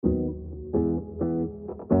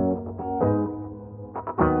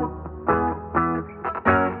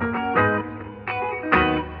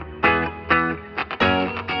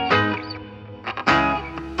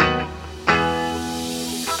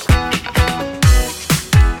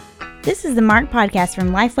This is the Mark Podcast from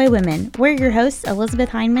Lifeway Women. We're your hosts, Elizabeth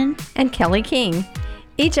Heineman and Kelly King.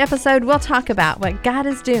 Each episode, we'll talk about what God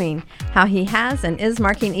is doing, how He has and is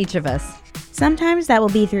marking each of us. Sometimes that will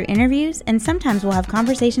be through interviews, and sometimes we'll have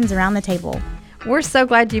conversations around the table. We're so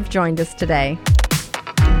glad you've joined us today.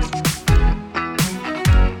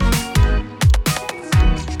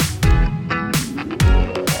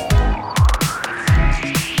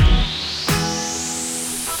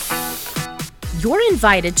 You're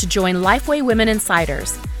invited to join Lifeway Women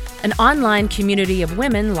Insiders, an online community of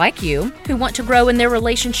women like you who want to grow in their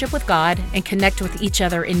relationship with God and connect with each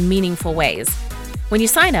other in meaningful ways. When you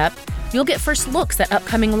sign up, you'll get first looks at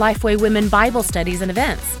upcoming Lifeway Women Bible studies and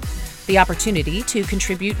events, the opportunity to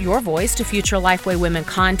contribute your voice to future Lifeway Women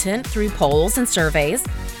content through polls and surveys,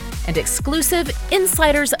 and exclusive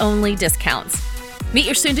insiders-only discounts. Meet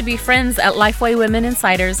your soon-to-be friends at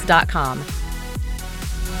lifewaywomeninsiders.com.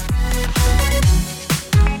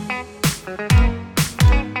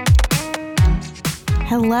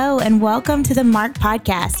 Hello and welcome to the Mark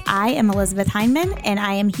Podcast. I am Elizabeth Heineman and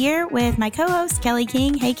I am here with my co-host Kelly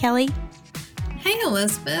King. Hey Kelly. Hey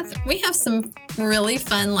Elizabeth. We have some really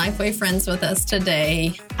fun Lifeway friends with us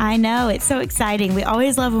today. I know, it's so exciting. We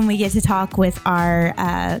always love when we get to talk with our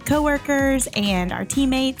co-workers and our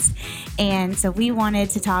teammates. And so we wanted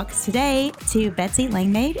to talk today to Betsy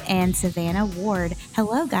Langmaid and Savannah Ward.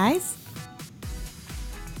 Hello guys.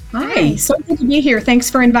 Hi, so good to be here.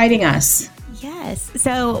 Thanks for inviting us. Yes.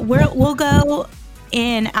 So we'll go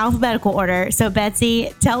in alphabetical order. So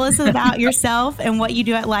Betsy, tell us about yourself and what you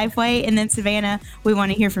do at Lifeway. And then Savannah, we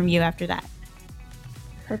want to hear from you after that.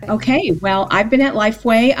 Perfect. Okay. Well, I've been at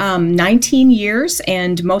Lifeway 19 years,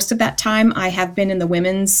 and most of that time I have been in the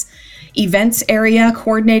women's events area,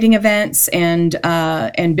 coordinating events and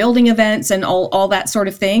building events and all that sort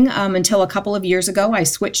of thing. Until a couple of years ago, I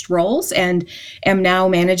switched roles and am now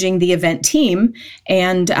managing the event team.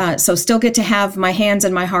 And so still get to have my hands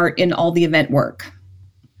and my heart in all the event work.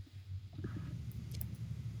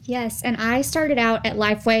 Yes, and I started out at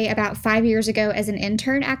Lifeway about 5 years ago as an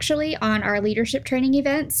intern, actually, on our leadership training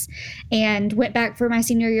events, and went back for my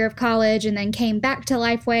senior year of college, and then came back to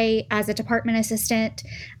Lifeway as a department assistant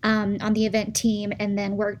on the event team, and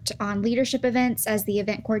then worked on leadership events as the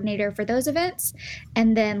event coordinator for those events,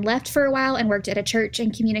 and then left for a while and worked at a church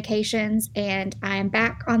in communications, and I am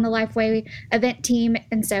back on the Lifeway event team,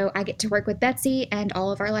 and so I get to work with Betsy and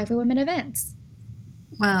all of our Lifeway Women events.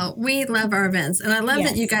 Well, we love our events, and I love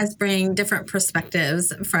that you guys bring different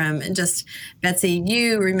perspectives from just Betsy.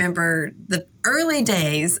 You remember the early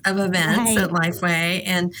days of events at Lifeway,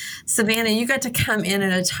 and Savannah, you got to come in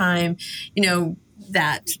at a time,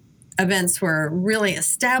 that events were really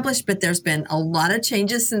established, but there's been a lot of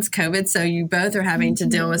changes since COVID, so you both are having to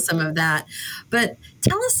deal with some of that. But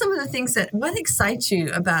tell us some of the things what excites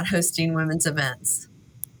you about hosting women's events?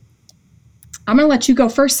 I'm going to let you go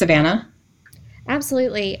first, Savannah.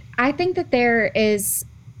 Absolutely. I think that there's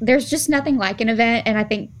just nothing like an event. And I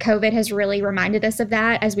think COVID has really reminded us of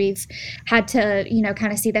that as we've had to,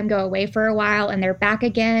 kind of see them go away for a while and they're back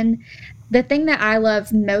again. The thing that I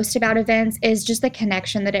love most about events is just the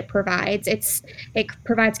connection that it provides. It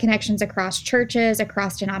provides connections across churches,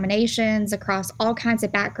 across denominations, across all kinds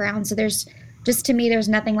of backgrounds. So to me, there's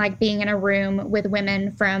nothing like being in a room with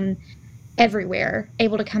women from everywhere,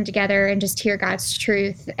 able to come together and just hear God's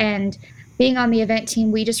truth. And being on the event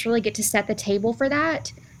team, we just really get to set the table for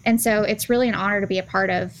that. And so it's really an honor to be a part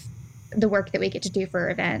of the work that we get to do for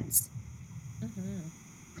events. Mm-hmm.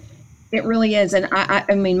 It really is. And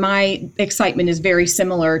I mean, my excitement is very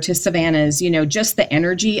similar to Savannah's, just the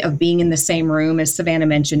energy of being in the same room. As Savannah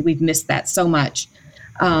mentioned, we've missed that so much.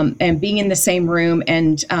 And being in the same room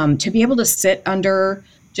and to be able to sit under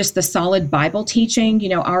just the solid Bible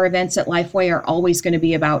teaching, our events at Lifeway are always going to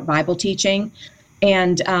be about Bible teaching.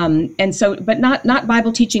 And so, but not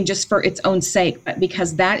Bible teaching just for its own sake, but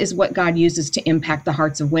because that is what God uses to impact the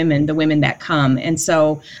hearts of women, the women that come. And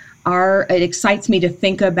so it excites me to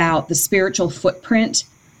think about the spiritual footprint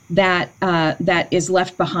that is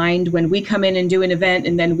left behind when we come in and do an event,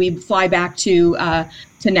 and then we fly back to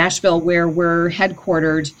Nashville where we're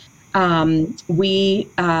headquartered. We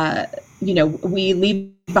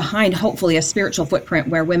leave behind, hopefully, a spiritual footprint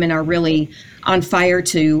where women are really on fire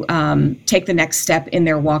to take the next step in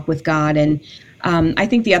their walk with God. And I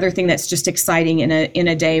think the other thing that's just exciting in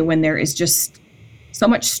a day when there is just so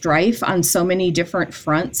much strife on so many different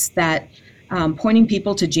fronts, that pointing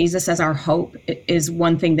people to Jesus as our hope is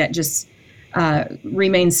one thing that just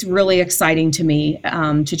remains really exciting to me,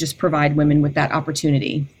 to just provide women with that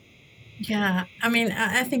opportunity. Yeah. I mean,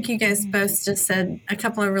 I think you guys both just said a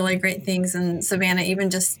couple of really great things. And Savannah, even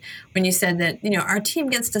just when you said that, our team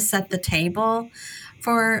gets to set the table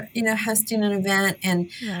for, hosting an event. And,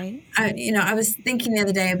 right. I was thinking the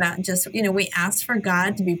other day about just, we ask for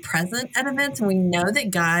God to be present at events, and we know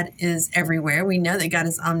that God is everywhere. We know that God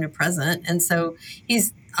is omnipresent. And so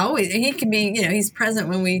he can be, he's present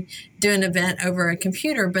when we do an event over a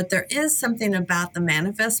computer, but there is something about the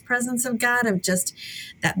manifest presence of God, of just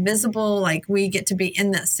that visible, like we get to be in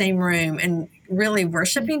that same room and really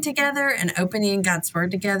worshiping together and opening God's word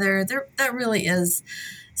together. That really is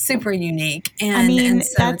super unique. And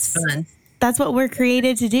so it's fun. That's what we're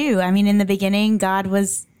created to do. I mean, in the beginning, God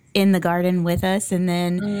was in the garden with us, and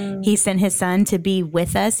then he sent his son to be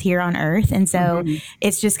with us here on earth. And so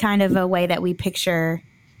it's just kind of a way that we picture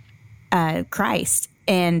Christ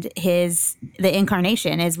and the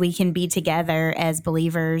incarnation, as we can be together as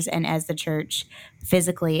believers and as the church,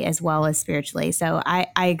 physically as well as spiritually. So I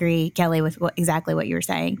agree, Kelly, with exactly what you were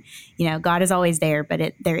saying. God is always there,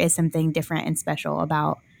 but there is something different and special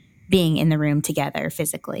about being in the room together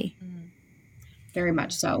physically. Very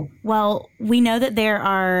much so. Well, we know that there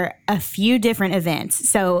are a few different events.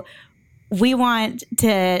 So we want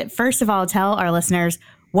to, first of all, tell our listeners,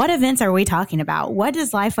 what events are we talking about? What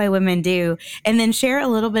does Lifeway Women do? And then share a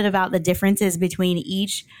little bit about the differences between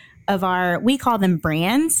each of we call them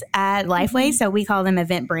brands at Lifeway. So we call them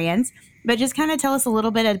event brands, but just kind of tell us a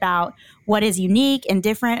little bit about what is unique and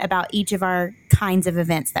different about each of our kinds of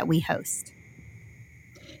events that we host.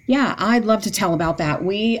 Yeah, I'd love to tell about that.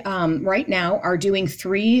 We right now are doing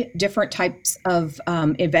 3 different types of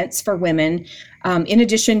events for women, in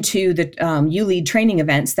addition to the You Lead training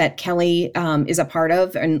events that Kelly is a part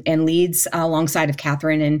of and leads alongside of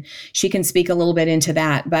Catherine, and she can speak a little bit into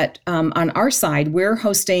that. But on our side, we're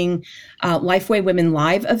hosting Lifeway Women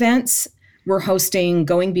Live events. We're hosting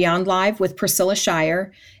Going Beyond Live with Priscilla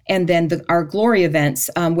Shirer, and then our Glory events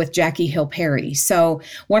with Jackie Hill Perry. So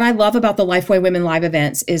what I love about the Lifeway Women Live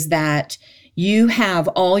events is that you have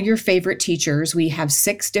all your favorite teachers. We have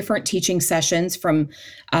 6 different teaching sessions from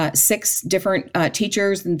 6 different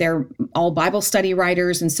teachers, and they're all Bible study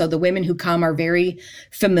writers. And so the women who come are very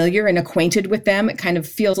familiar and acquainted with them. It kind of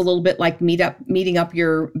feels a little bit like meeting up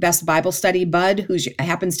your best Bible study bud who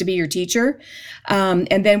happens to be your teacher.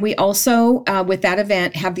 And then we also, with that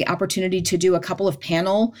event, have the opportunity to do a couple of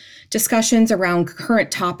panel discussions around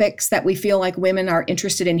current topics that we feel like women are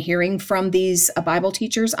interested in hearing from these Bible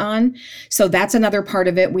teachers on. So that's another part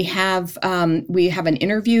of it. We have an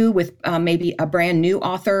interview with maybe a brand new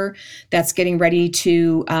author that's getting ready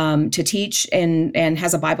to teach and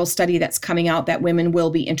has a Bible study that's coming out that women will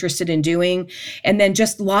be interested in doing, and then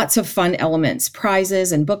just lots of fun elements,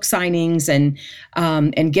 prizes and book signings and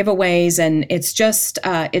giveaways, and it's just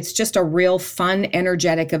a real fun,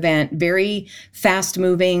 energetic event, very fast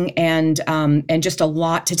moving and just a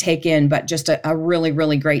lot to take in, but just a really,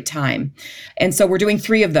 really great time. And so we're doing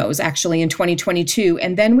 3 of those actually in 2022.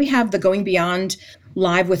 And then we have the Going Beyond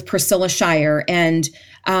Live with Priscilla Shirer. And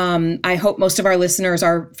I hope most of our listeners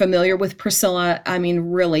are familiar with Priscilla. I mean,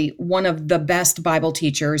 really one of the best Bible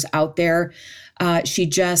teachers out there. She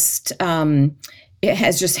just it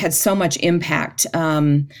has just had so much impact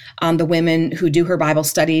on the women who do her Bible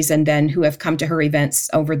studies and then who have come to her events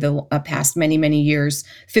over the past many, many years,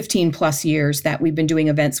 15 plus years that we've been doing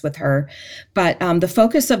events with her. But the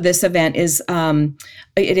focus of this event is,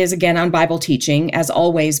 it is again on Bible teaching as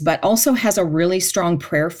always, but also has a really strong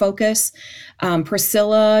prayer focus.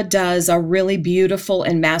 Priscilla does a really beautiful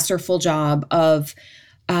and masterful job of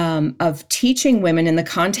teaching women in the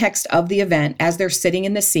context of the event as they're sitting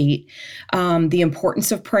in the seat, the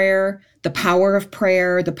importance of prayer, the power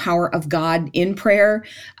of God in prayer,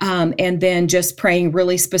 and then just praying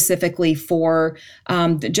really specifically for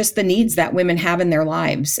just the needs that women have in their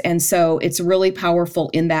lives. And so it's really powerful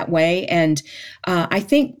in that way. And I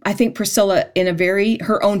think Priscilla, in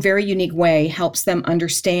her own very unique way, helps them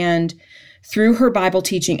understand through her Bible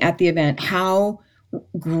teaching at the event how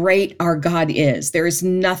great our God is. There is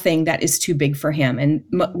nothing that is too big for him. And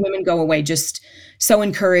women go away just so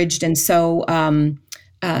encouraged and so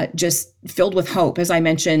just filled with hope, as I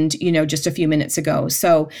mentioned, just a few minutes ago.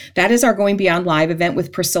 So that is our Going Beyond Live event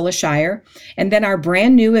with Priscilla Shirer. And then our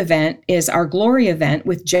brand new event is our Glory event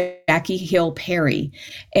with Jackie Hill Perry.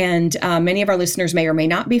 And many of our listeners may or may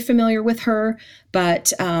not be familiar with her,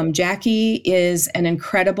 but Jackie is an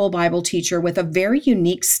incredible Bible teacher with a very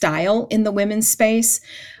unique style in the women's space.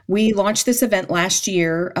 We launched this event last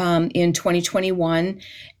year in 2021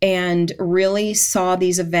 and really saw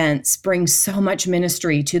these events bring so much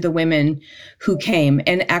ministry to the women who came.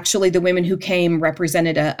 And actually, the women who came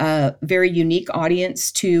represented a very unique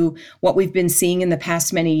audience to what we've been seeing in the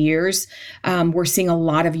past many years. We're seeing a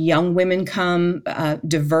lot of young women come,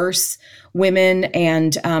 diverse women,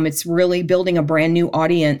 and it's really building a brand new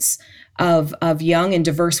audience of young and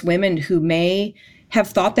diverse women who may have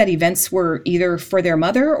thought that events were either for their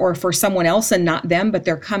mother or for someone else and not them, but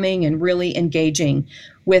they're coming and really engaging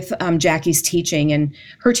with Jackie's teaching. And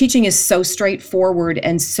her teaching is so straightforward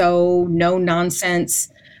and so no nonsense.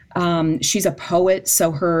 She's a poet,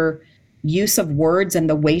 so her use of words and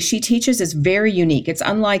the way she teaches is very unique. It's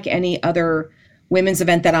unlike any other women's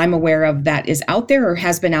event that I'm aware of that is out there or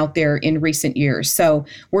has been out there in recent years. So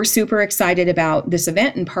we're super excited about this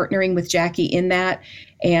event and partnering with Jackie in that.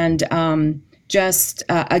 And just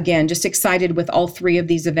excited with all three of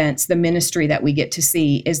these events. The ministry that we get to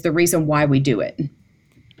see is the reason why we do it.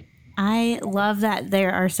 I love that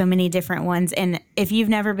there are so many different ones. And if you've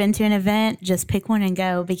never been to an event, just pick one and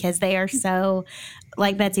go, because they are so,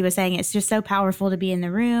 like Betsy was saying, it's just so powerful to be in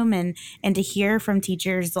the room and to hear from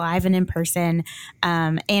teachers live and in person.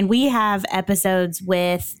 And we have episodes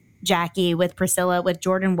with Jackie, with Priscilla, with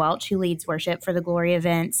Jordan Welch, who leads worship for the Glory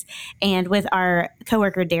events, and with our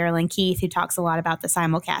coworker Daryl and Keith, who talks a lot about the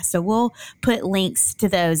simulcast. So we'll put links to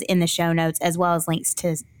those in the show notes, as well as links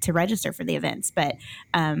to register for the events. But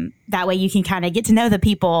that way you can kind of get to know the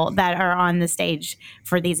people that are on the stage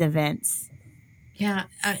for these events. Yeah,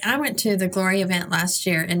 I went to the Glory event last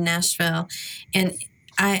year in Nashville, and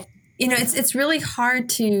it's really hard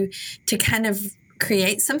to kind of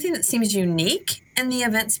create something that seems unique in the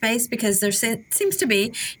event space, because there seems to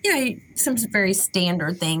be, some very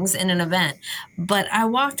standard things in an event. But I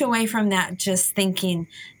walked away from that just thinking,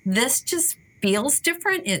 this just feels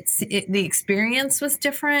different. The experience was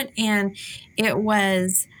different, and it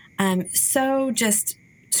was so just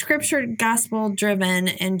scripture, gospel driven,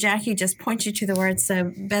 and Jackie just points you to the word.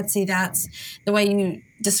 So Betsy, that's the way you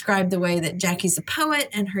describe the way that Jackie's a poet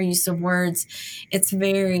and her use of words. It's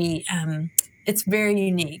very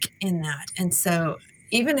unique in that. And so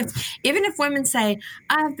even if women say,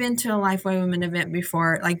 I've been to a Lifeway Women event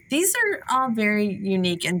before, like, these are all very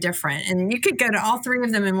unique and different. And you could go to all three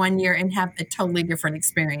of them in 1 year and have a totally different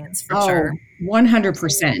experience for sure.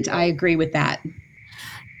 100%. I agree with that.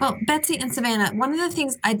 Well, Betsy and Savannah, one of the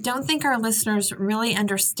things I don't think our listeners really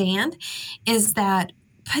understand is that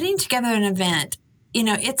putting together an event,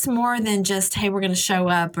 it's more than just, hey, we're going to show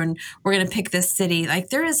up and we're going to pick this city. Like,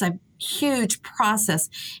 there is a huge process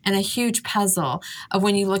and a huge puzzle of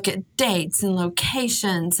when you look at dates and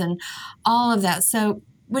locations and all of that. So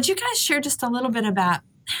would you guys share just a little bit about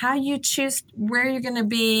how you choose where you're going to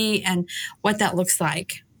be and what that looks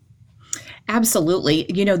like? Absolutely.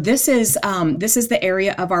 This is the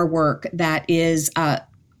area of our work that is,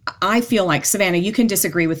 I feel like, Savannah, you can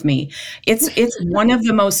disagree with me. It's one of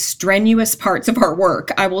the most strenuous parts of our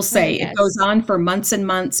work, I will say. Yes. It goes on for months and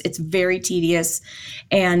months. It's very tedious,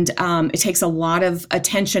 and it takes a lot of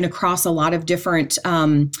attention across a lot of different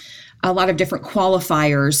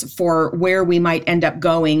qualifiers for where we might end up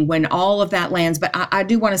going when all of that lands. But I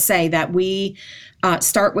do want to say that we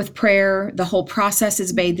start with prayer. The whole process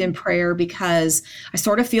is bathed in prayer, because I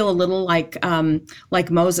sort of feel a little like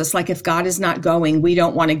Moses, like, if God is not going, we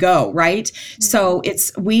don't want to go, right? Mm-hmm. So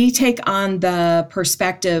we take on the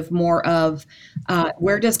perspective more of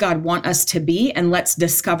where does God want us to be, and let's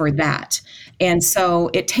discover that. And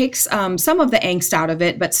so it takes some of the angst out of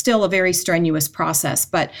it, but still a very strenuous process.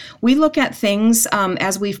 But we look at things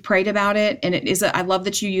as we've prayed about it. And I love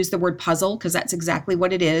that you use the word puzzle, because that's exactly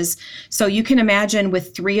what it is. So you can imagine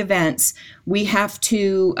with 3 events, we have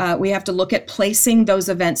to look at placing those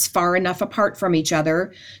events far enough apart from each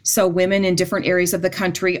other, so women in different areas of the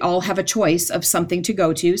country all have a choice of something to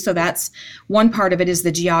go to. So that's one part of it, is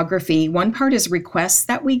the geography. One part is requests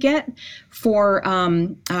that we get for,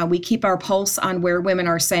 we keep our pulse on where women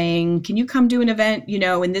are saying, can you come do an event,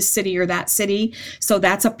 in this city or that city? So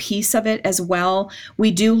that's a piece of it as well.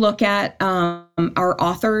 We do look at our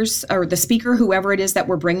authors or the speaker, whoever it is that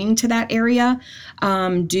we're bringing to that area.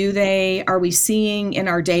 Are we seeing in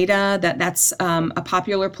our data that that's a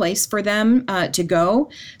popular place for them to go?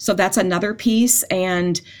 So that's another piece.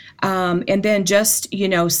 And then just,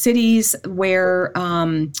 cities where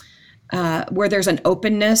there's an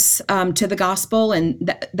openness to the gospel,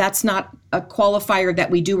 and that's not a qualifier that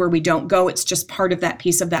we do or we don't go. It's just part of that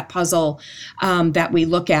piece of that puzzle that we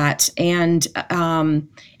look at, and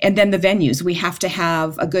then the venues. We have to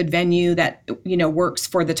have a good venue that works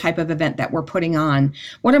for the type of event that we're putting on.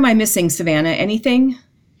 What am I missing, Savannah? Anything?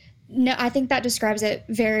 No, I think that describes it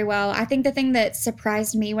very well. I think the thing that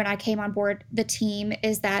surprised me when I came on board the team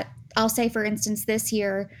is that I'll say, for instance, this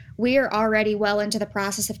year, we are already well into the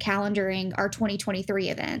process of calendaring our 2023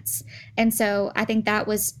 events. And so I think that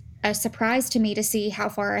was a surprise to me to see how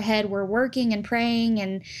far ahead we're working and praying.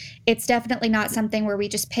 And it's definitely not something where we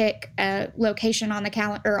just pick a location on the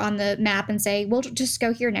calendar or on the map and say, we'll just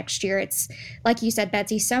go here next year. It's like you said,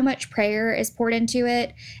 Betsy, so much prayer is poured into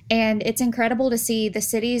it. And it's incredible to see the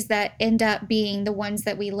cities that end up being the ones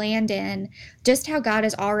that we land in, just how God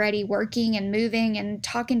is already working and moving and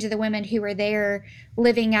talking to the women who are there,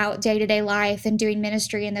 living out day-to-day life and doing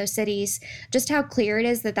ministry in those cities, just how clear it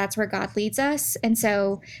is that that's where God leads us. And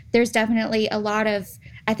so there's definitely a lot of,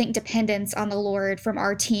 I think, dependence on the Lord from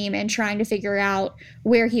our team and trying to figure out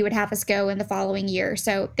where he would have us go in the following year.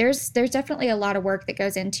 So there's definitely a lot of work that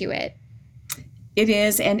goes into it. It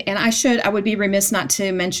is. And I would be remiss not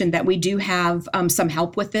to mention that we do have some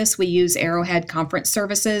help with this. We use Arrowhead Conference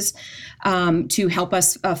Services to help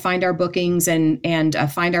us find our bookings and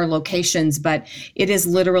find our locations. But it is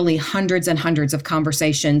literally hundreds and hundreds of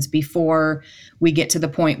conversations before we get to the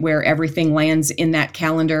point where everything lands in that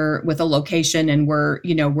calendar with a location and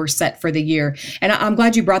we're set for the year. And I'm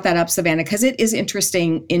glad you brought that up, Savannah, because it is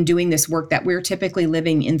interesting in doing this work that we're typically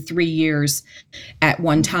living in 3 years at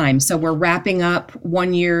one time. So we're wrapping up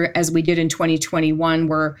 1 year as we did in 2021.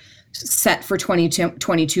 We're set for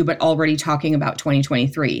 2022, but already talking about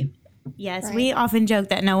 2023. Yes, Right. We often joke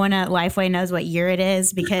that no one at Lifeway knows what year it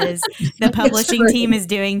is because the publishing team is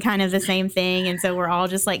doing kind of the same thing. And so we're all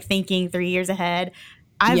just like thinking 3 years ahead.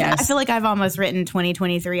 I feel like I've almost written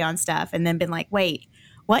 2023 on stuff and then been like, wait,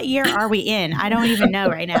 what year are we in? I don't even know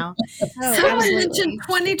right now. Someone mentioned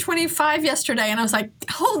 2025 yesterday, and I was like,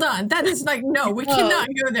 hold on. That is like, no, we cannot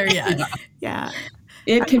go there yet. Yeah.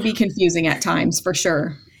 It can be confusing at times, for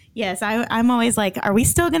sure. Yes, I'm always like, are we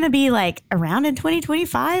still going to be like around in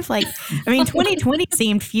 2025? Like, I mean, 2020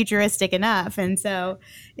 seemed futuristic enough. And so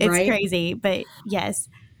it's crazy. But yes,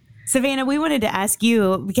 Savannah, we wanted to ask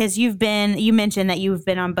you, because you mentioned that you've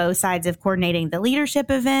been on both sides of coordinating the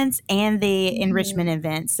leadership events and the enrichment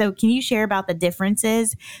events. So can you share about the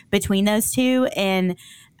differences between those two and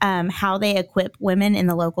how they equip women in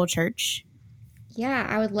the local church? Yeah,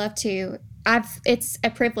 I would love to. It's a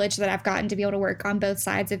privilege that I've gotten to be able to work on both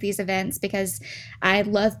sides of these events because I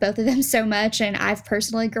love both of them so much, and I've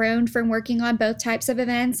personally grown from working on both types of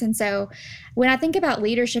events. And so when I think about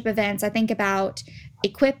leadership events, I think about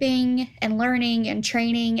equipping and learning and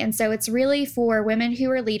training. And so it's really for women who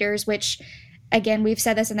are leaders, which, again, we've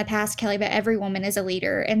said this in the past, Kelly, but every woman is a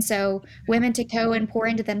leader. And so women to go and pour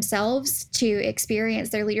into themselves to experience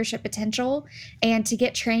their leadership potential and to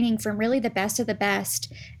get training from really the best of the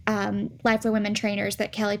best Lifeway Women trainers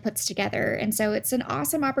that Kelly puts together. And so it's an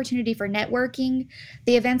awesome opportunity for networking.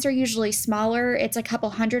 The events are usually smaller. It's a couple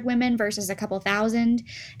hundred women versus a couple thousand.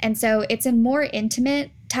 And so it's a more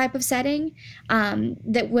intimate type of setting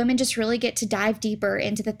that women just really get to dive deeper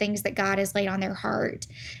into the things that God has laid on their heart.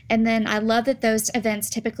 And then I love that those events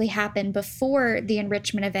typically happen before the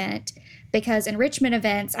enrichment event, because enrichment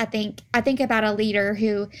events, I think about a leader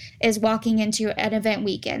who is walking into an event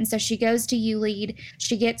weekend. So she goes to ULead,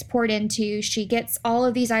 she gets poured into, she gets all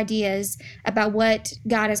of these ideas about what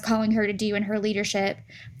God is calling her to do in her leadership,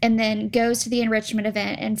 and then goes to the enrichment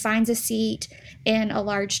event and finds a seat in a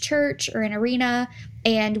large church or an arena.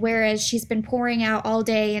 And whereas she's been pouring out all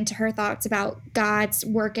day into her thoughts about God's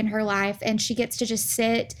work in her life, and she gets to just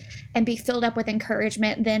sit and be filled up with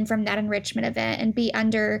encouragement then from that enrichment event and be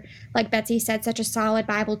under, like Betsy said, such a solid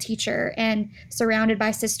Bible teacher and surrounded by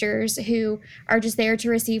sisters who are just there to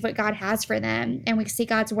receive what God has for them. And we see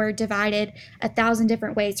God's word divided 1,000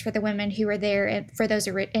 different ways for the women who are there for those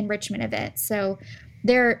enrichment events. So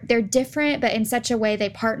they're different, but in such a way they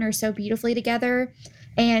partner so beautifully together.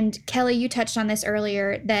 And Kelly, you touched on this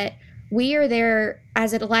earlier, that we are there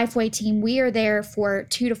as a Lifeway team, we are there for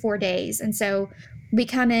 2 to 4 days. And so we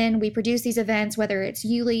come in, we produce these events, whether it's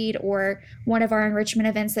ULead or one of our enrichment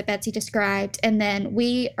events that Betsy described, and then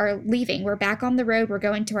we are leaving. We're back on the road. We're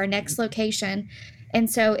going to our next location. And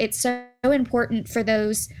so it's so important for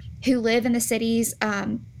those who live in the cities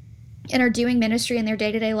and are doing ministry in their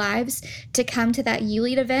day-to-day lives to come to that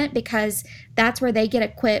ULead event, because that's where they get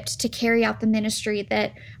equipped to carry out the ministry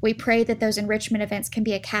that we pray that those enrichment events can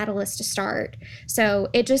be a catalyst to start. So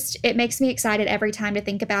it makes me excited every time to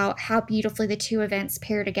think about how beautifully the two events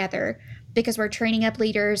pair together, because we're training up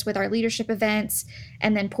leaders with our leadership events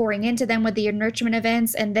and then pouring into them with the enrichment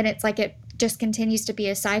events. And then it's like it just continues to be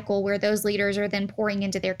a cycle where those leaders are then pouring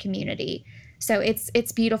into their community. So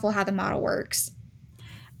it's beautiful how the model works.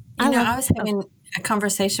 I was having a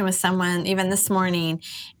conversation with someone even this morning,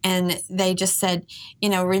 and they just said,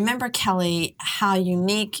 remember, Kelly, how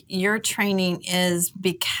unique your training is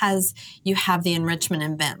because you have the enrichment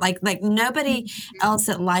event. Like nobody else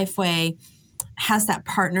at Lifeway has that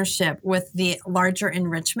partnership with the larger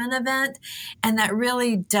enrichment event. And that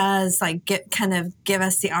really does give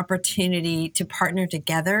us the opportunity to partner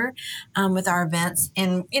together with our events.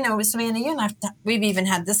 And, Savannah, you and we've even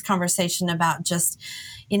had this conversation about just,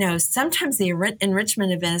 sometimes the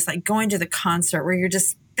enrichment event is like going to the concert where you're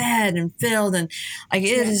just fed and filled, and like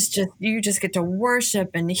it is just, you just get to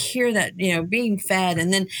worship and hear that, being fed.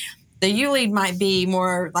 And then the U-Lead might be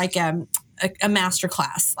more like a master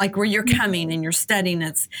class, like where you're coming and you're studying.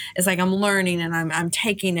 It's like I'm learning and I'm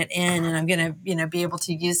taking it in, and I'm going to, be able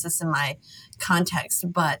to use this in my context.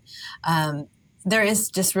 But there is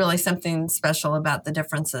just really something special about the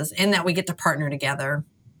differences in that we get to partner together.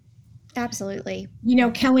 Absolutely.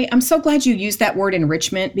 Kelly, I'm so glad you used that word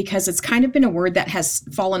enrichment, because it's kind of been a word that has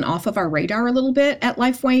fallen off of our radar a little bit at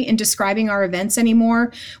Lifeway in describing our events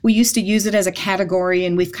anymore. We used to use it as a category,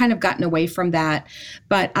 and we've kind of gotten away from that.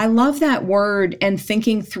 But I love that word, and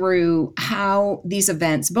thinking through how these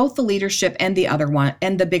events, both the leadership and the other one,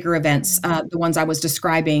 and the bigger events, the ones I was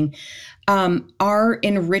describing, are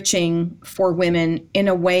enriching for women in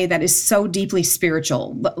a way that is so deeply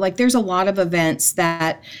spiritual. Like there's a lot of events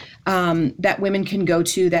that women can go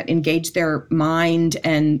to that engage their mind,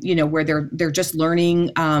 and where they're just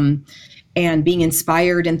learning and being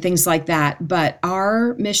inspired and things like that. But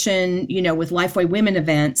our mission, with Lifeway Women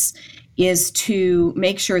events, is to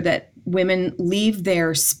make sure that women leave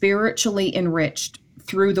there spiritually enriched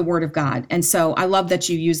through the Word of God. And so I love that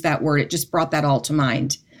you used that word. It just brought that all to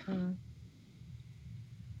mind.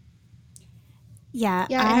 Yeah.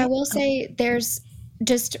 And I will say there's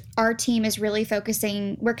just, our team is really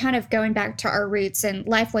focusing, we're kind of going back to our roots, and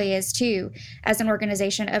Lifeway is too, as an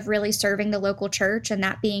organization, of really serving the local church and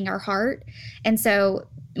that being our heart. And so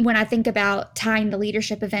when I think about tying the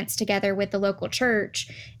leadership events together with the local church,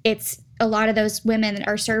 it's a lot of those women that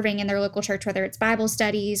are serving in their local church, whether it's Bible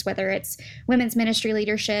studies, whether it's women's ministry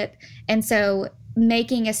leadership. And so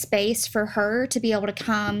making a space for her to be able to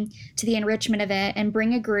come to the enrichment event and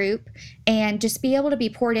bring a group and just be able to be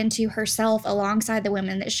poured into herself alongside the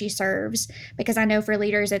women that she serves. Because I know for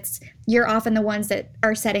leaders, you're often the ones that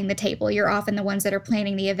are setting the table. You're often the ones that are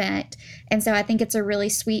planning the event. And so I think it's a really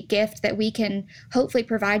sweet gift that we can hopefully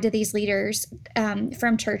provide to these leaders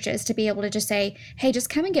from churches, to be able to just say, hey, just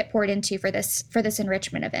come and get poured into for this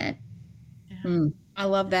enrichment event. I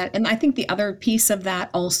love that. And I think the other piece of that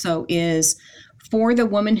also is for the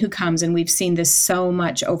woman who comes, and we've seen this so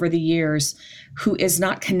much over the years, who is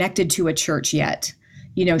not connected to a church yet.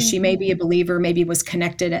 She may be a believer, maybe was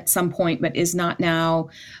connected at some point, but is not now,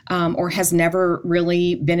 or has never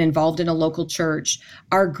really been involved in a local church.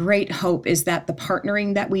 Our great hope is that the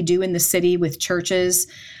partnering that we do in the city with churches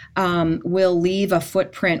will leave a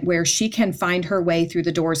footprint where she can find her way through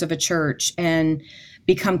the doors of a church and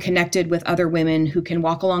become connected with other women who can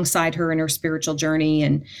walk alongside her in her spiritual journey,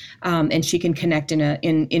 and she can connect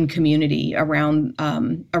in community around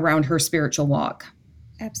her spiritual walk.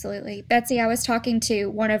 Absolutely. Betsy, I was talking to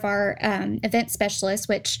one of our event specialists,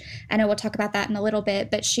 which I know we'll talk about that in a little bit,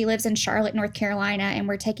 but she lives in Charlotte, North Carolina, and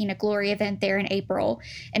we're taking a Glory event there in April.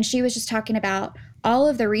 And she was just talking about all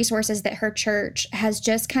of the resources that her church has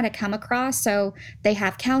just kind of come across. So they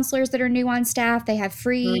have counselors that are new on staff. They have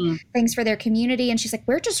free things for their community. And she's like,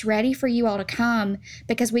 we're just ready for you all to come,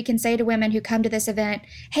 because we can say to women who come to this event,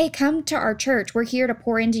 hey, come to our church. We're here to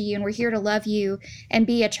pour into you, and we're here to love you and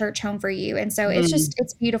be a church home for you. And so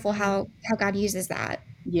it's beautiful how God uses that.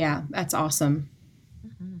 Yeah, that's awesome.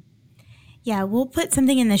 Yeah, we'll put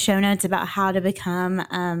something in the show notes about how to become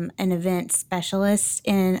an event specialist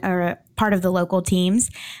or a part of the local teams,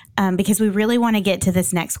 because we really want to get to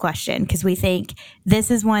this next question, because we think this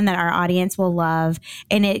is one that our audience will love.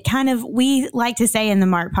 And we like to say in the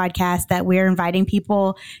Mark podcast that we're inviting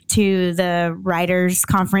people to the writers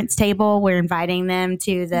conference table. We're inviting them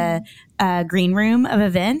to the green room of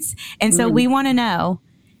events. And so we want to know,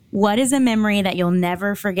 what is a memory that you'll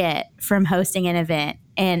never forget from hosting an event?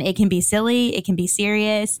 And it can be silly, it can be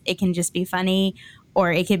serious, it can just be funny,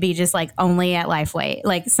 or it could be just like only at Lifeway.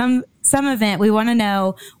 Like some event, we want to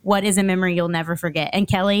know, what is a memory you'll never forget? And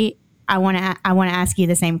Kelly, I want to ask you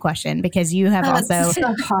the same question, because you have also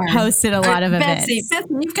hosted a lot of events.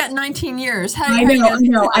 Betsy, you've got 19 years. I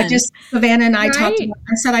know. Savannah and I talked about it.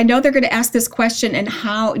 I said, I know they're going to ask this question, and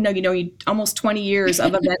how, almost 20 years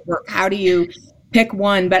of event work. How do you pick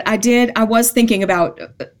one? But I was thinking about,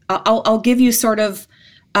 I'll give you sort of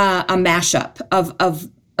a mashup of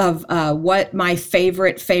what my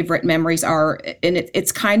favorite memories are, and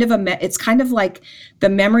it's kind of like the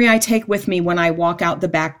memory I take with me when I walk out the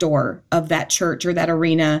back door of that church or that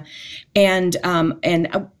arena, and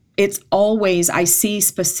it's always, I see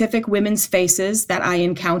specific women's faces that I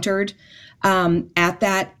encountered at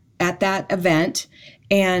that event.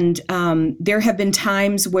 And there have been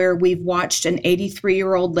times where we've watched an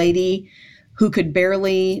 83-year-old lady who could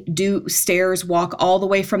barely do stairs walk all the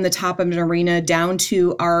way from the top of an arena down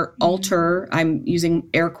to our altar, I'm using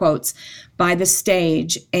air quotes, by the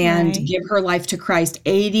stage, and give her life to Christ,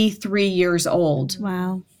 83 years old.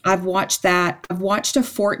 Wow. I've watched that. I've watched a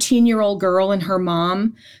 14-year-old girl and her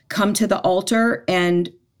mom come to the altar,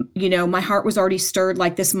 and, my heart was already stirred,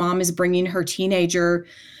 like this mom is bringing her teenager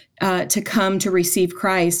to come to receive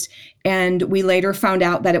Christ. And we later found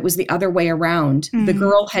out that it was the other way around. Mm-hmm. The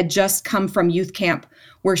girl had just come from youth camp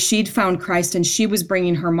where she'd found Christ, and she was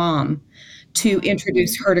bringing her mom to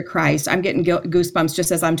introduce her to Christ. I'm getting goosebumps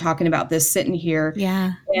just as I'm talking about this, sitting here.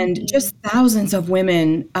 Yeah. And just thousands of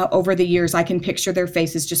women over the years, I can picture their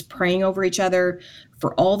faces just praying over each other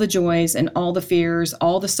for all the joys and all the fears,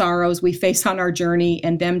 all the sorrows we face on our journey,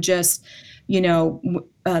 and them just,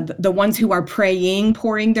 the ones who are praying,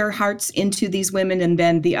 pouring their hearts into these women, and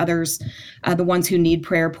then the others, the ones who need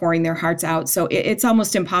prayer, pouring their hearts out. So it's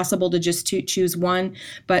almost impossible to just choose one.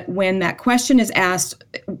 But when that question is asked,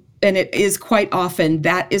 and it is quite often,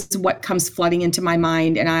 that is what comes flooding into my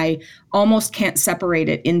mind, and I almost can't separate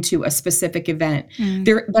it into a specific event.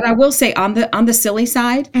 Mm-hmm. But I will say, on the silly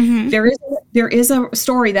side, mm-hmm. there is a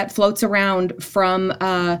story that floats around from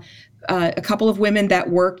a couple of women that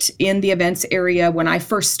worked in the events area when I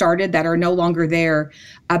first started that are no longer there,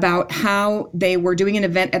 about how they were doing an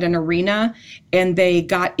event at an arena, and they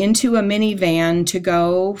got into a minivan to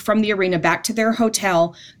go from the arena back to their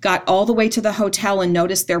hotel, got all the way to the hotel, and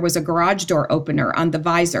noticed there was a garage door opener on the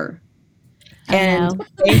visor. And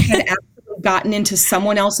they had actually gotten into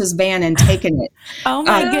someone else's van and taken it. Oh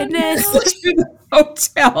my goodness. To the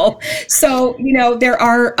hotel. So, there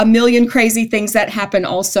are a million crazy things that happen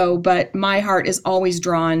also, but my heart is always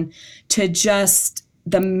drawn to just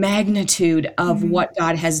the magnitude of what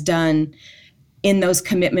God has done in those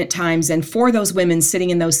commitment times, and for those women sitting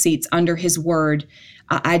in those seats under his word.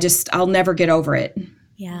 I'll never get over it.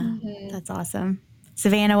 Yeah, that's awesome.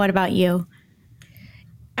 Savannah, what about you?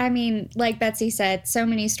 I mean, like Betsy said, so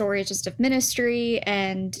many stories just of ministry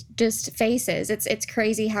and just faces. It's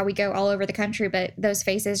crazy how we go all over the country, but those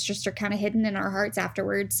faces just are kind of hidden in our hearts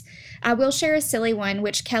afterwards. I will share a silly one,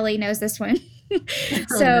 which Kelly knows this one.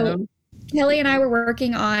 Kelly and I were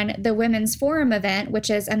working on the Women's Forum event, which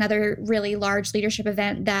is another really large leadership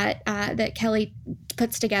event that Kelly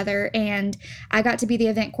puts together, and I got to be the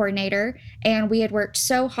event coordinator, and we had worked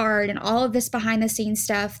so hard and all of this behind the scenes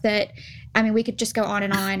stuff that, I mean, we could just go on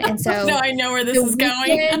and on. And so no, I know where this is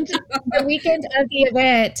going. The weekend of the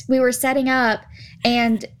event, we were setting up,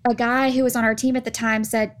 and a guy who was on our team at the time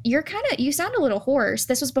said, you sound a little hoarse.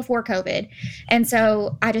 This was before COVID. And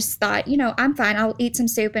so I just thought, I'm fine. I'll eat some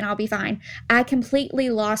soup and I'll be fine. I completely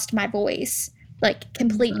lost my voice, like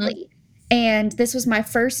completely. Mm-hmm. And this was my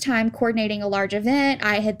first time coordinating a large event.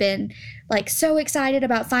 I had been so excited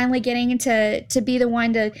about finally getting to be the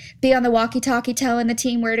one to be on the walkie-talkie telling the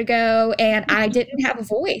team where to go. And I didn't have a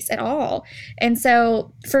voice at all. And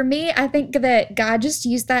so for me, I think that God just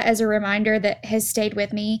used that as a reminder that has stayed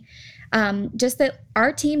with me. Just that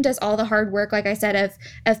our team does all the hard work, like I said,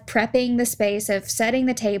 of prepping the space, of setting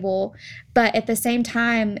the table, but at the same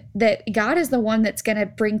time that God is the one that's going to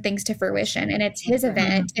bring things to fruition, and it's his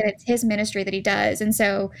event and it's his ministry that he does. And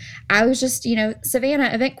so I was just,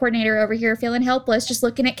 Savannah, event coordinator over here, feeling helpless, just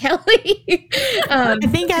looking at Kelly. I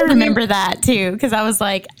think I remember that too, because I was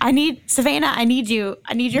like, Savannah, I need you.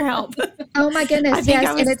 I need your help. Oh my goodness.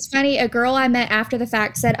 Yes. And it's funny. A girl I met after the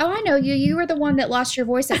fact said, oh, I know you. You were the one that lost your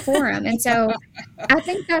voice at Forum. And so I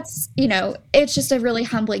think that's, it's just a really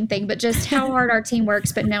humbling thing, but just how hard our team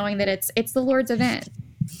works, but knowing that it's the Lord's event.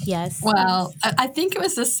 Yes. Well, I think it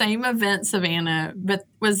was the same event, Savannah, but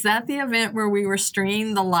was that the event where we were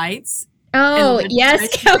stringing the lights? Oh,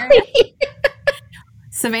 yes, Kelly.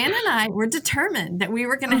 Savannah and I were determined that we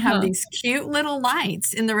were going to have these cute little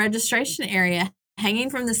lights in the registration area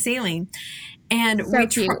hanging from the ceiling. And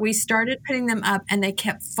we started putting them up, and they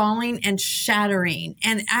kept falling and shattering.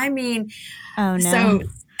 And I mean, oh no. So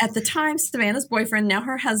at the time, Savannah's boyfriend, now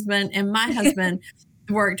her husband, and my husband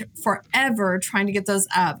worked forever trying to get those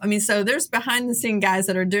up. I mean, so there's behind the scene guys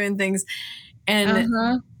that are doing things. And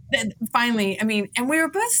then finally, I mean, and we were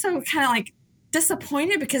both so kind of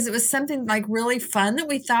disappointed because it was something really fun that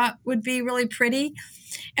we thought would be really pretty.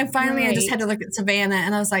 And finally, I just had to look at Savannah,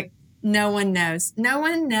 and I was like, no one knows. No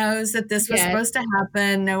one knows that this was supposed to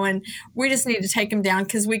happen. We just need to take them down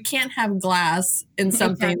because we can't have glass in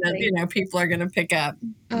something that, people are going to pick up.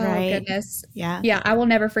 Oh, goodness. Yeah. Yeah, I will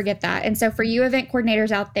never forget that. And so for you event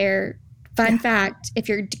coordinators out there, fun fact, if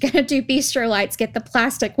you're going to do bistro lights, get the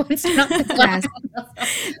plastic ones, not the glass.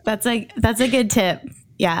 That's a good tip.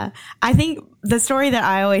 Yeah. I think the story that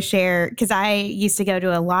I always share, because I used to go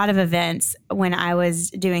to a lot of events when I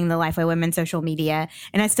was doing the Lifeway Women social media,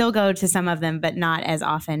 and I still go to some of them, but not as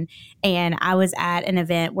often. And I was at an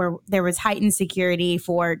event where there was heightened security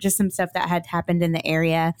for just some stuff that had happened in the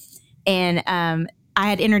area. And I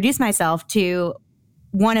had introduced myself to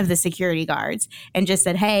one of the security guards and just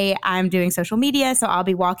said, hey, I'm doing social media, so I'll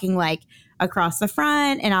be walking like across the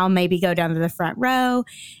front and I'll maybe go down to the front row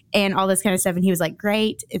and all this kind of stuff. And he was like,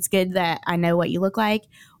 great. It's good that I know what you look like.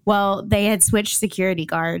 Well, they had switched security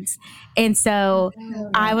guards. And so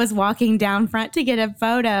I was walking down front to get a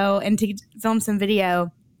photo and to film some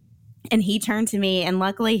video. And he turned to me, and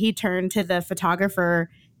luckily he turned to the photographer,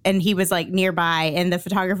 and he was like nearby, and the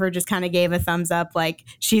photographer just kind of gave a thumbs up like,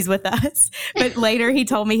 she's with us. But later he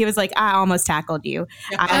told me, he was like, I almost tackled you.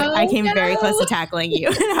 I came very close to tackling you.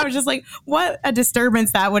 And I was just like, what a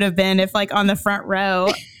disturbance that would have been if like on the front row,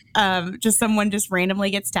 just someone just randomly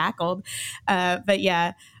gets tackled. But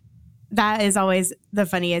yeah, that is always the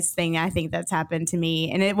funniest thing I think that's happened to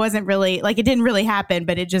me. And it wasn't really like, it didn't really happen,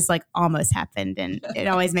 but it just like almost happened. And it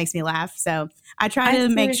always makes me laugh. So I try to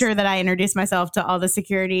make sure that I introduce myself to all the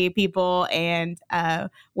security people and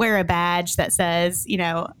wear a badge that says,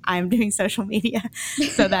 I'm doing social media,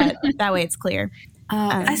 so that way it's clear.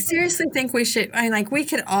 I seriously think we should, we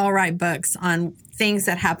could all write books on things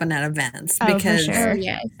that happen at events, because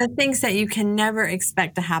the things that you can never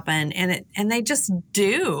expect to happen, and they just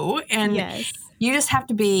do. And you just have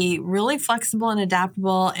to be really flexible and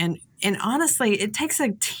adaptable. And honestly, it takes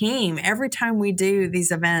a team every time we do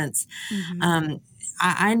these events. Mm-hmm.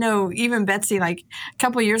 I know even Betsy, like a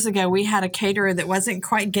couple of years ago, we had a caterer that wasn't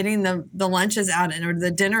quite getting the lunches out or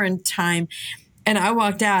the dinner in time. And I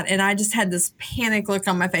walked out and I just had this panic look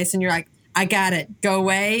on my face, and you're like, I got it. Go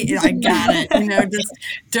away. I got it. Just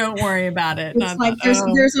don't worry about it. It's like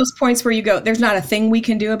there's those points where you go, there's not a thing we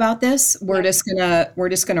can do about this. We're just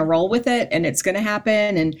gonna roll with it, and it's gonna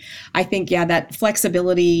happen. And I think that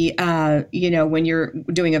flexibility, when you're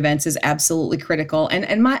doing events, is absolutely critical.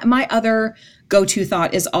 And my other go-to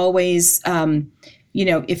thought is always, if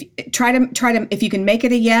if you can make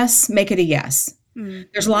it a yes, make it a yes.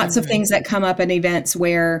 There's lots of things that come up in events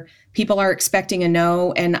where people are expecting a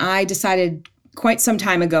no. And I decided quite some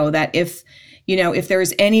time ago that if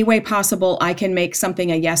there's any way possible I can make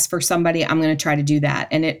something a yes for somebody, I'm going to try to do that.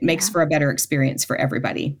 And it makes for a better experience for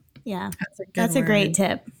everybody. Yeah. That's a great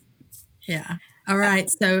tip. Yeah. All right.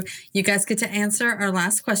 So you guys get to answer our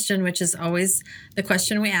last question, which is always the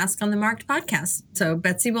question we ask on the Marked podcast. So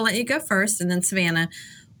Betsy, will let you go first. And then Savannah,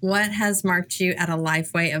 what has marked you at a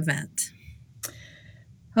Lifeway event?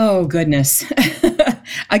 Oh, goodness.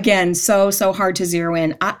 Again, so hard to zero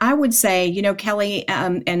in. I would say, Kelly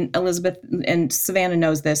and Elizabeth and Savannah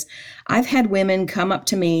knows this. I've had women come up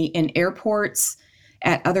to me in airports,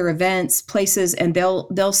 at other events, places, and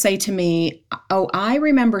they'll say to me, oh, I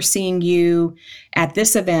remember seeing you at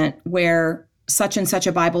this event where such and such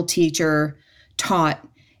a Bible teacher taught,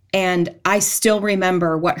 and I still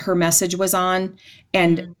remember what her message was on,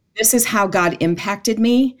 and this is how God impacted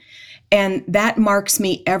me. And that marks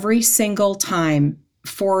me every single time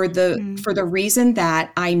for the reason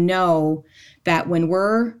that I know that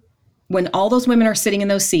when all those women are sitting in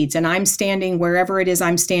those seats and I'm standing wherever it is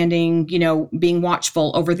I'm standing, being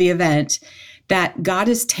watchful over the event, that God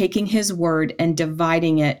is taking his word and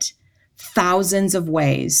dividing it thousands of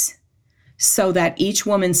ways so that each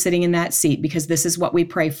woman sitting in that seat, because this is what we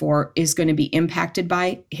pray for, is going to be impacted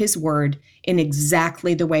by his word in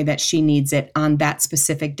exactly the way that she needs it on that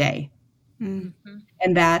specific day. Mm-hmm.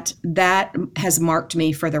 And that has marked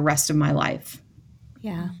me for the rest of my life.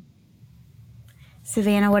 Yeah.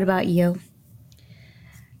 Savannah, what about you?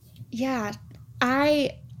 Yeah,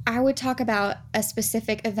 I would talk about a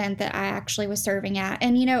specific event that I actually was serving at.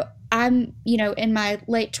 And, I'm, in my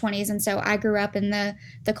late 20s. And so I grew up in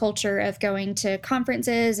the culture of going to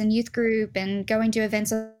conferences and youth group and going to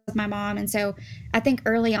events with my mom. And so I think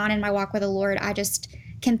early on in my walk with the Lord, I just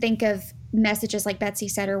can think of messages like Betsy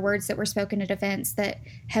said, or words that were spoken at events that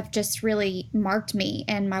have just really marked me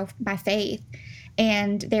and my faith.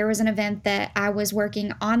 And there was an event that I was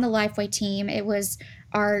working on the Lifeway team. It was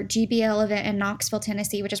our GBL event in Knoxville,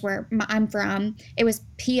 Tennessee, which is where I'm from. It was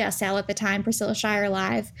PSL at the time, Priscilla Shire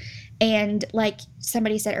Live. And like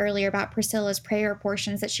somebody said earlier about Priscilla's prayer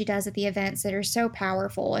portions that she does at the events that are so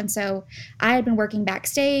powerful. And so I had been working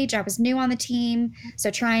backstage. I was new on the team,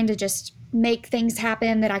 so trying to just make things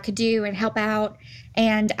happen that I could do and help out.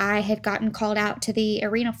 And I had gotten called out to the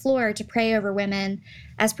arena floor to pray over women,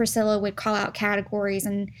 as Priscilla would call out categories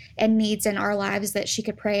and needs in our lives that she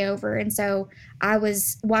could pray over. And so I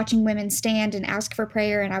was watching women stand and ask for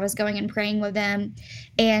prayer, and I was going and praying with them.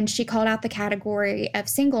 And she called out the category of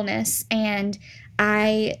singleness. And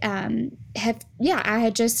I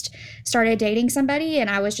had just started dating somebody, and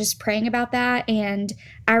I was just praying about that. And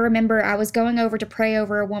I remember I was going over to pray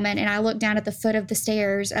over a woman, and I looked down at the foot of the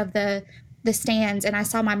stairs of the stands, and I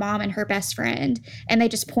saw my mom and her best friend, and they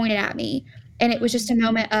just pointed at me. And it was just a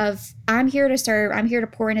moment of, I'm here to serve, I'm here to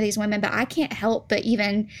pour into these women, but I can't help but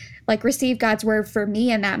even like receive God's word for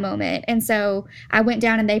me in that moment. And so I went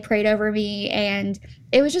down and they prayed over me, and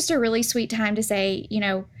it was just a really sweet time to say, you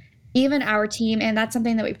know, even our team, and that's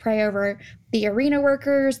something that we pray over the arena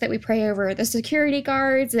workers, that we pray over the security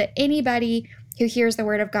guards, that anybody who hears the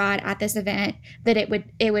word of God at this event, that it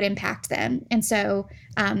would impact them. And so,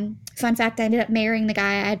 fun fact, I ended up marrying the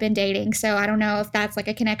guy I had been dating. So I don't know if that's like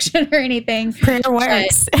a connection or anything. Prayer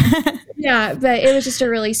works. Yeah, but it was just a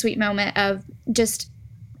really sweet moment of just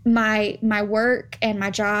my work and my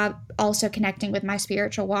job also connecting with my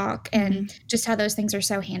spiritual walk, and just how those things are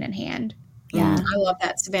so hand in hand. Yeah. I love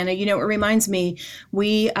that, Savannah. You know, it reminds me,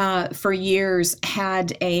 we, for years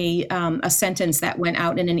had a sentence that went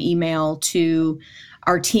out in an email to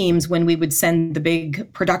our teams when we would send the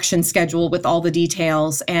big production schedule with all the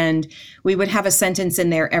details. And we would have a sentence in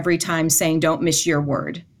there every time saying, don't miss your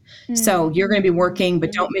word. So you're going to be working,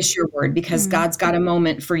 but don't miss your word, because God's got a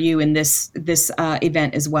moment for you in this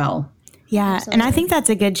event as well. Yeah. Absolutely. And I think that's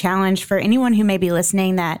a good challenge for anyone who may be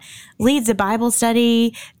listening that leads a Bible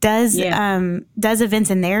study, does events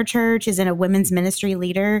in their church, is in a women's ministry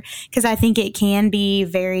leader, because I think it can be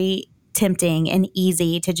very tempting and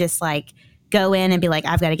easy to just like go in and be like,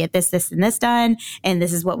 I've got to get this, and this done, and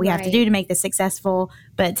this is what we have to do to make this successful,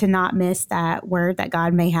 but to not miss that word that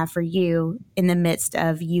God may have for you in the midst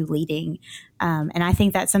of you leading. And I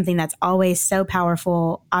think that's something that's always so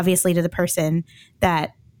powerful, obviously to the person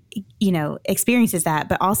that, you know, experiences that,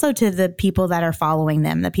 but also to the people that are following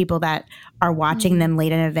them, the people that are watching them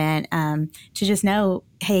lead an event, to just know,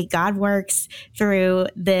 hey, God works through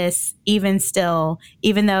this even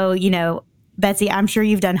though, you know, Betsy, I'm sure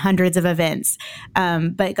you've done hundreds of events,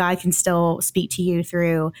 but God can still speak to you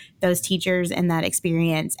through those teachers and that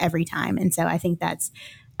experience every time. And so I think that's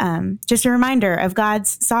just a reminder of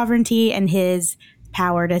God's sovereignty and his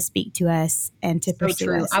power to speak to us and to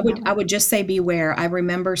pursue us. I would just say beware. I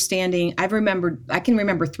can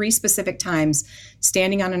remember 3 specific times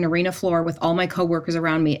standing on an arena floor with all my coworkers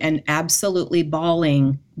around me and absolutely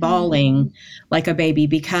bawling like a baby,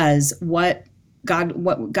 because what God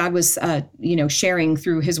was, sharing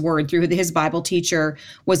through his word, through his Bible teacher,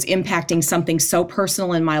 was impacting something so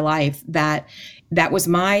personal in my life that was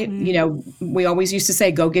my, you know, we always used to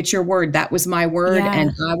say, go get your word. That was my word. Yeah.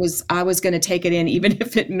 And I was going to take it in, even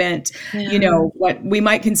if it meant, you know, what we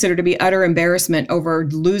might consider to be utter embarrassment over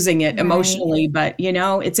losing it emotionally. But, you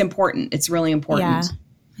know, it's important. It's really important.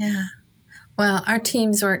 Yeah. Well, our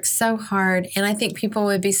teams work so hard, and I think people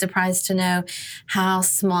would be surprised to know how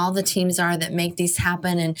small the teams are that make these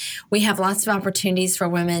happen. And we have lots of opportunities for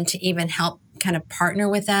women to even help kind of partner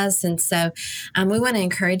with us. And so we want to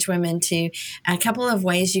encourage women to, a couple of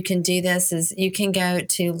ways you can do this is you can go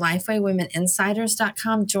to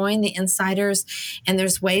LifewayWomenInsiders.com, join the Insiders, and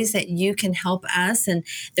there's ways that you can help us. And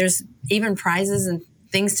there's even prizes and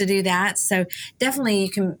things to do that. So definitely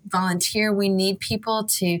you can volunteer. We need people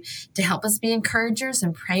to help us be encouragers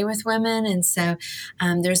and pray with women. And so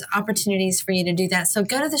there's opportunities for you to do that. So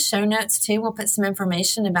go to the show notes too. We'll put some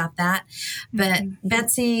information about that. But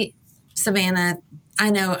Betsy, Savannah,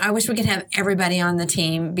 I wish we could have everybody on the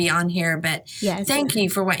team be on here, but thank you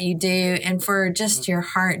for what you do and for just your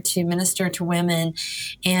heart to minister to women.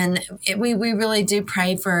 And we really do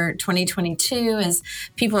pray for 2022 as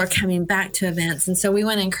people are coming back to events. And so we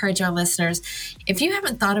want to encourage our listeners, if you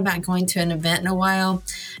haven't thought about going to an event in a while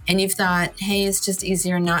and you've thought, hey, it's just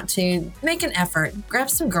easier not to, make an effort, grab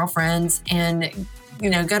some girlfriends and go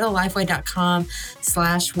to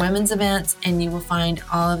lifeway.com/women's events and you will find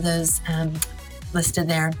all of those listed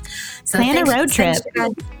there. So plan a road trip.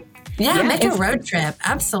 Make a road trip.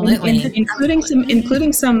 Absolutely. Including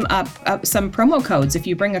some promo codes if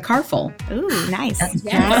you bring a car full. Ooh, nice. That's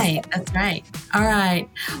right. All right.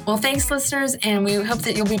 Well, thanks, listeners, and we hope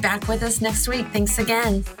that you'll be back with us next week. Thanks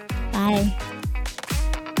again. Bye.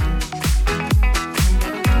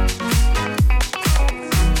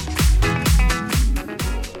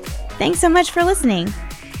 Thanks so much for listening.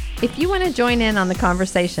 If you want to join in on the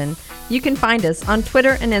conversation, you can find us on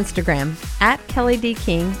Twitter and Instagram at Kelly D.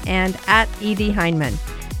 King and at E.D. Heineman.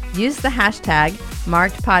 Use the hashtag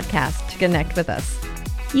 #MarkedPodcast to connect with us.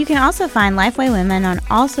 You can also find Lifeway Women on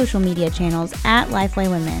all social media channels at Lifeway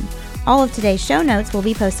Women. All of today's show notes will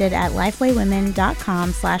be posted at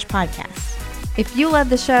lifewaywomen.com/podcast. If you love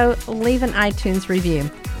the show, leave an iTunes review.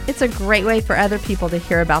 It's a great way for other people to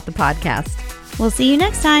hear about the podcast. We'll see you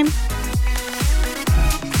next time.